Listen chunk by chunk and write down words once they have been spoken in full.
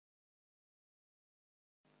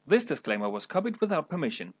This disclaimer was copied without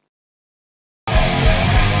permission.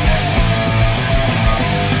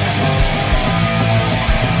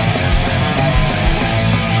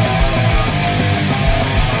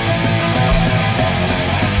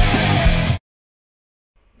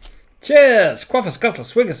 Cheers! Quaffers,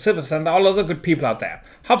 Guzzlers, Swiggers, Sippers and all other good people out there.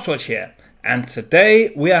 Hopswatch here, and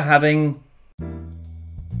today we are having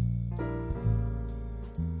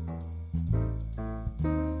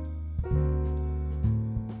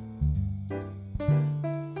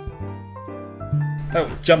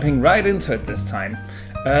jumping right into it this time.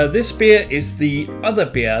 This beer is the other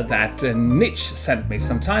beer that Nitch sent me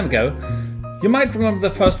some time ago. You might remember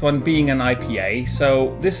the first one being an IPA,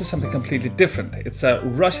 so this is something completely different. It's a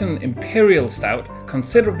Russian Imperial Stout,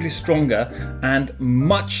 considerably stronger and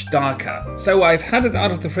much darker. So I've had it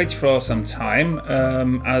out of the fridge for some time,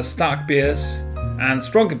 as dark beers and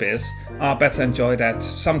stronger beers are better enjoyed at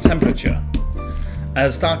some temperature.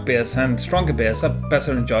 As dark beers and stronger beers are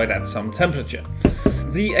better enjoyed at some temperature.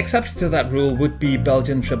 The exception to that rule would be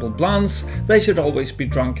Belgian triple blondes. They should always be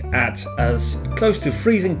drunk at as close to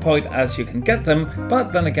freezing point as you can get them,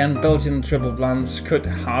 but then again Belgian triple blondes could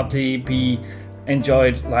hardly be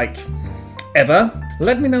enjoyed like ever.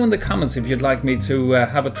 Let me know in the comments if you'd like me to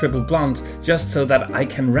have a triple blonde, just so that I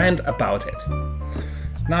can rant about it.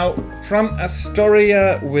 Now, from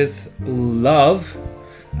Astoria with love,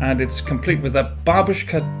 and it's complete with a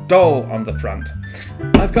babushka doll on the front.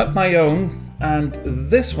 I've got my own, and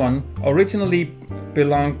this one originally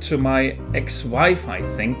belonged to my ex-wife, I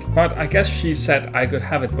think, but I guess she said I could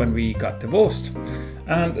have it when we got divorced.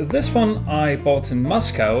 And this one I bought in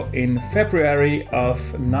Moscow in February of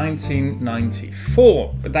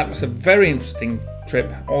 1994. That was a very interesting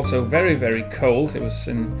trip, also very, very cold. It was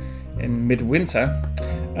in midwinter.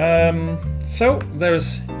 So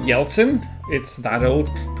there's Yeltsin, it's that old.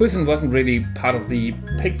 Putin wasn't really part of the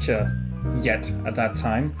picture yet at that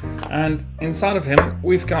time, and inside of him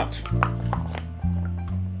we've got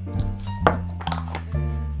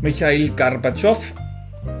Mikhail Gorbachev.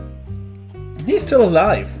 He's still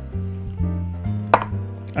alive.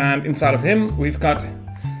 And inside of him we've got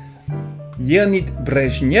Leonid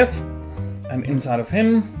Brezhnev, and inside of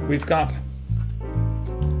him we've got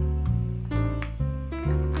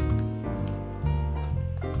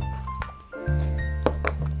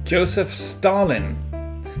Joseph Stalin.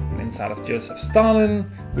 Inside of Joseph Stalin,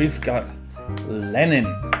 we've got Lenin.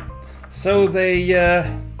 So they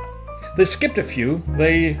skipped a few.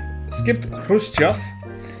 They skipped Khrushchev.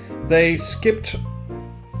 They skipped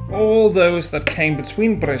all those that came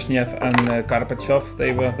between Brezhnev and Gorbachev.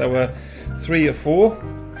 There were 3 or 4.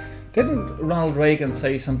 Didn't Ronald Reagan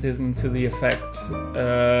say something to the effect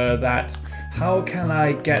that how can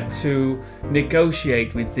I get to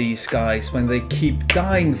negotiate with these guys when they keep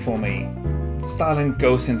dying for me? Stalin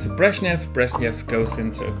goes into Brezhnev, Brezhnev goes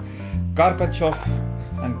into Gorbachev,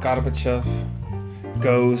 and Gorbachev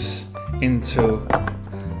goes into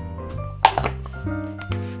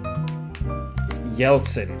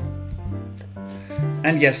Yeltsin.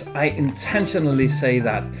 And yes, I intentionally say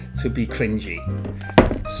that to be cringy.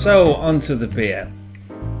 So, onto the beer.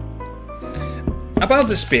 About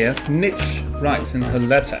this beer, Nitch writes in her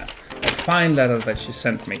letter, a fine letter that she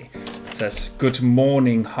sent me. Says, "Good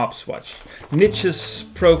morning, Hopswatch." Nitch's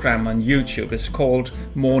program on YouTube is called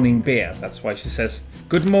Morning Beer. That's why she says,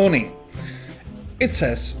 "Good morning." It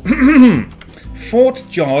says, Fort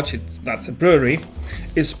George, that's a brewery,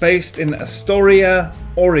 is based in Astoria,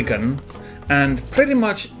 Oregon, and pretty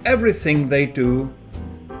much everything they do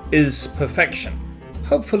is perfection.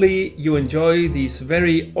 Hopefully you enjoy these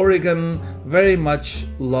very Oregon, very much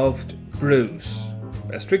loved brews.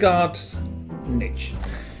 Best regards, Nitch.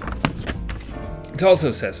 It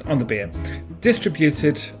also says on the beer,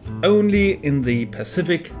 distributed only in the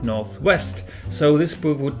Pacific Northwest. So this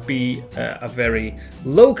would be a very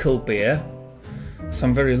local beer,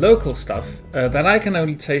 some very local stuff that I can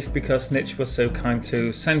only taste because Nitch was so kind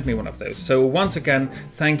to send me one of those. So once again,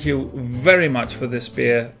 thank you very much for this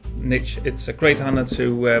beer, Nitch. It's a great honor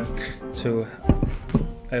to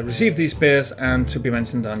receive these beers and to be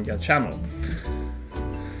mentioned on your channel.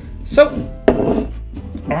 So,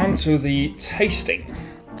 on to the tasting.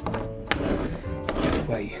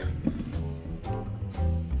 Way.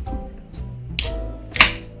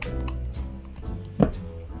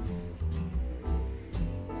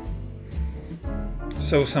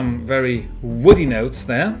 So some very woody notes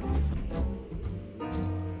there.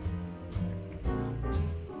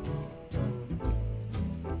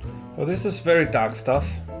 Well, this is very dark stuff,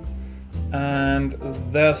 and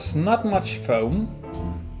there's not much foam,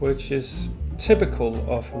 which is typical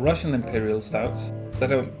of Russian Imperial Stouts. They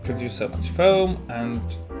don't produce so much foam, and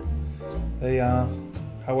They are,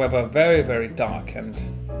 however, very, very dark and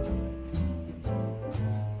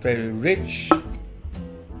very rich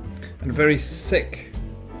and very thick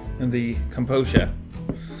in the composure.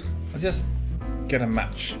 I'll just get a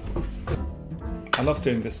match. I love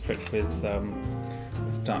doing this trick with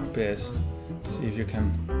dark beers. See if you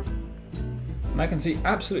can. And I can see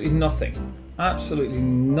absolutely nothing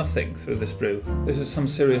through this brew. This is some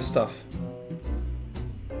serious stuff.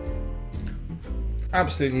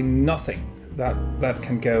 Absolutely nothing that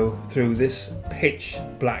can go through this pitch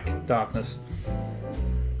black darkness.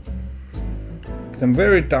 Some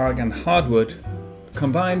very dark and hardwood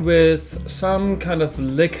combined with some kind of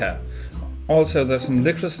liquor. Also there's some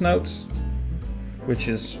licorice notes, which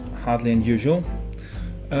is hardly unusual.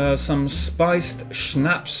 Some spiced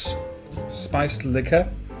schnapps, spiced liquor.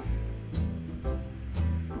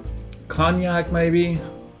 Cognac maybe.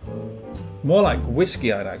 More like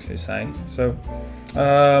whiskey, I'd actually say. So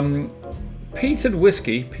peated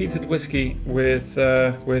whiskey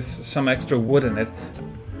with some extra wood in it.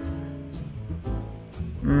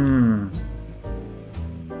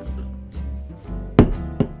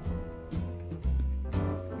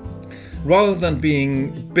 Rather than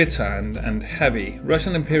being bitter and heavy,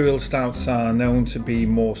 Russian Imperial Stouts are known to be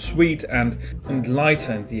more sweet and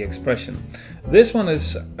lighter in the expression. This one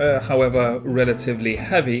is, however, relatively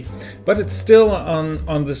heavy, but it's still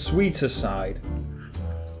on the sweeter side.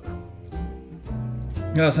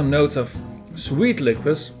 There are some notes of sweet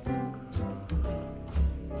licorice.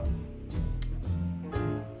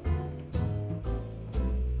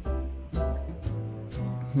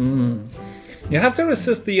 You have to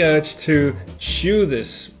resist the urge to chew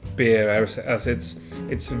this beer as it's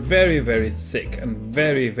very, very thick and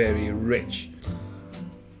very, very rich.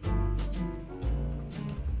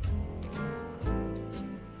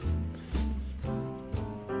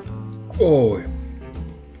 Oh,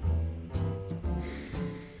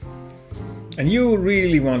 and you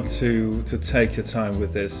really want to take your time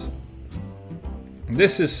with this.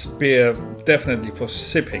 This is beer definitely for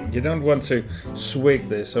sipping. You don't want to swig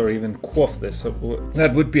this or even quaff this.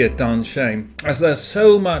 That would be a darn shame, as there's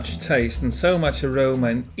so much taste and so much aroma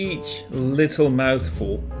in each little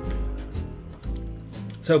mouthful.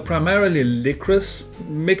 So primarily licorice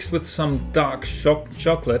mixed with some dark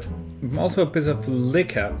chocolate. Also a bit of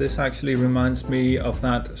liquor. This actually reminds me of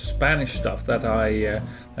that Spanish stuff that I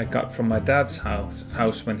got from my dad's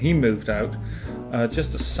house when he moved out.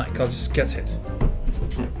 Just a sec, I'll just get it.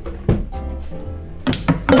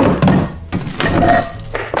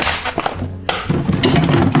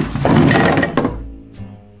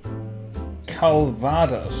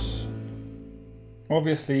 Calvados,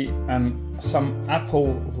 obviously, and some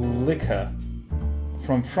apple liquor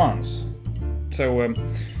from France. So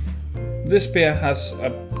this beer has a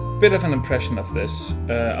bit of an impression of this,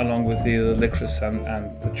 along with the licorice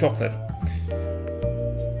and the chocolate.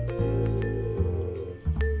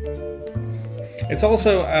 It's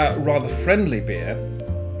also a rather friendly beer.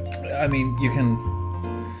 I mean,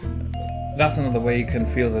 that's another way you can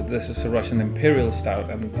feel that this is a Russian Imperial Stout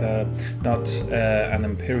and not an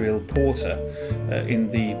Imperial Porter.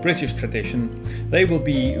 In the British tradition, they will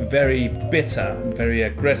be very bitter and very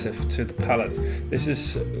aggressive to the palate. This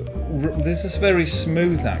is very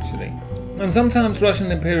smooth actually. And sometimes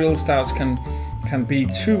Russian Imperial Stouts can be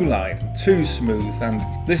too light, too smooth, and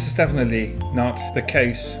this is definitely not the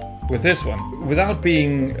case with this one. Without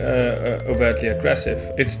being overtly aggressive,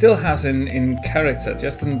 it still has in character,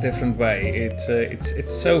 just in a different way.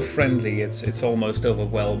 It's so friendly, it's almost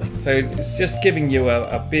overwhelming. So it's just giving you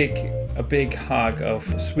a big hug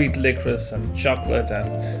of sweet licorice and chocolate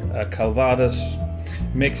and Calvados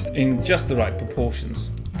mixed in just the right proportions.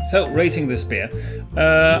 So rating this beer,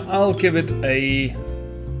 I'll give it a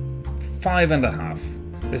 5.5.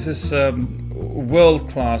 This is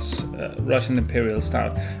world-class Russian Imperial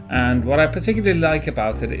Stout, and what I particularly like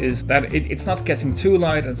about it is that it's not getting too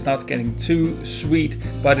light, it's not getting too sweet,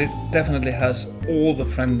 but it definitely has all the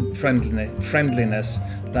friendliness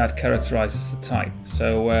that characterizes the type.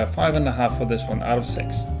 So 5.5 for this one out of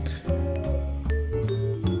 6.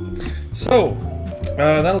 So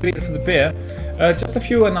that'll be it for the beer. Just a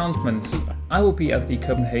few announcements. I will be at the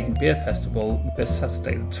Copenhagen Beer Festival this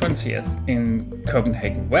Saturday the 20th in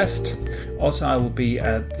Copenhagen West. Also I will be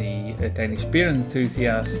at the Danish Beer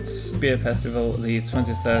Enthusiasts Beer Festival the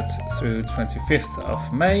 23rd through 25th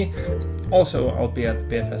of May. Also I'll be at the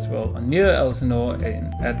beer festival near Elsinore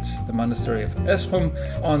at the Monastery of Esrum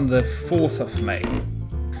on the 4th of May.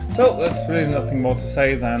 So there's really nothing more to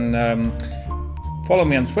say than follow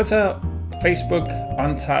me on Twitter, Facebook,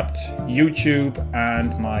 Untapped, YouTube,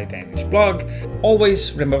 and my Danish blog.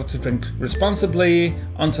 Always remember to drink responsibly.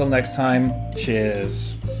 Until next time,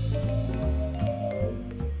 cheers.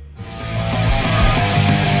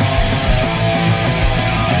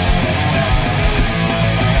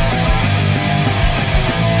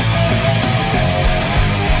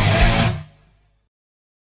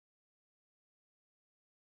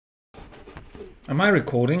 Am I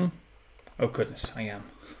recording? Oh goodness, I am.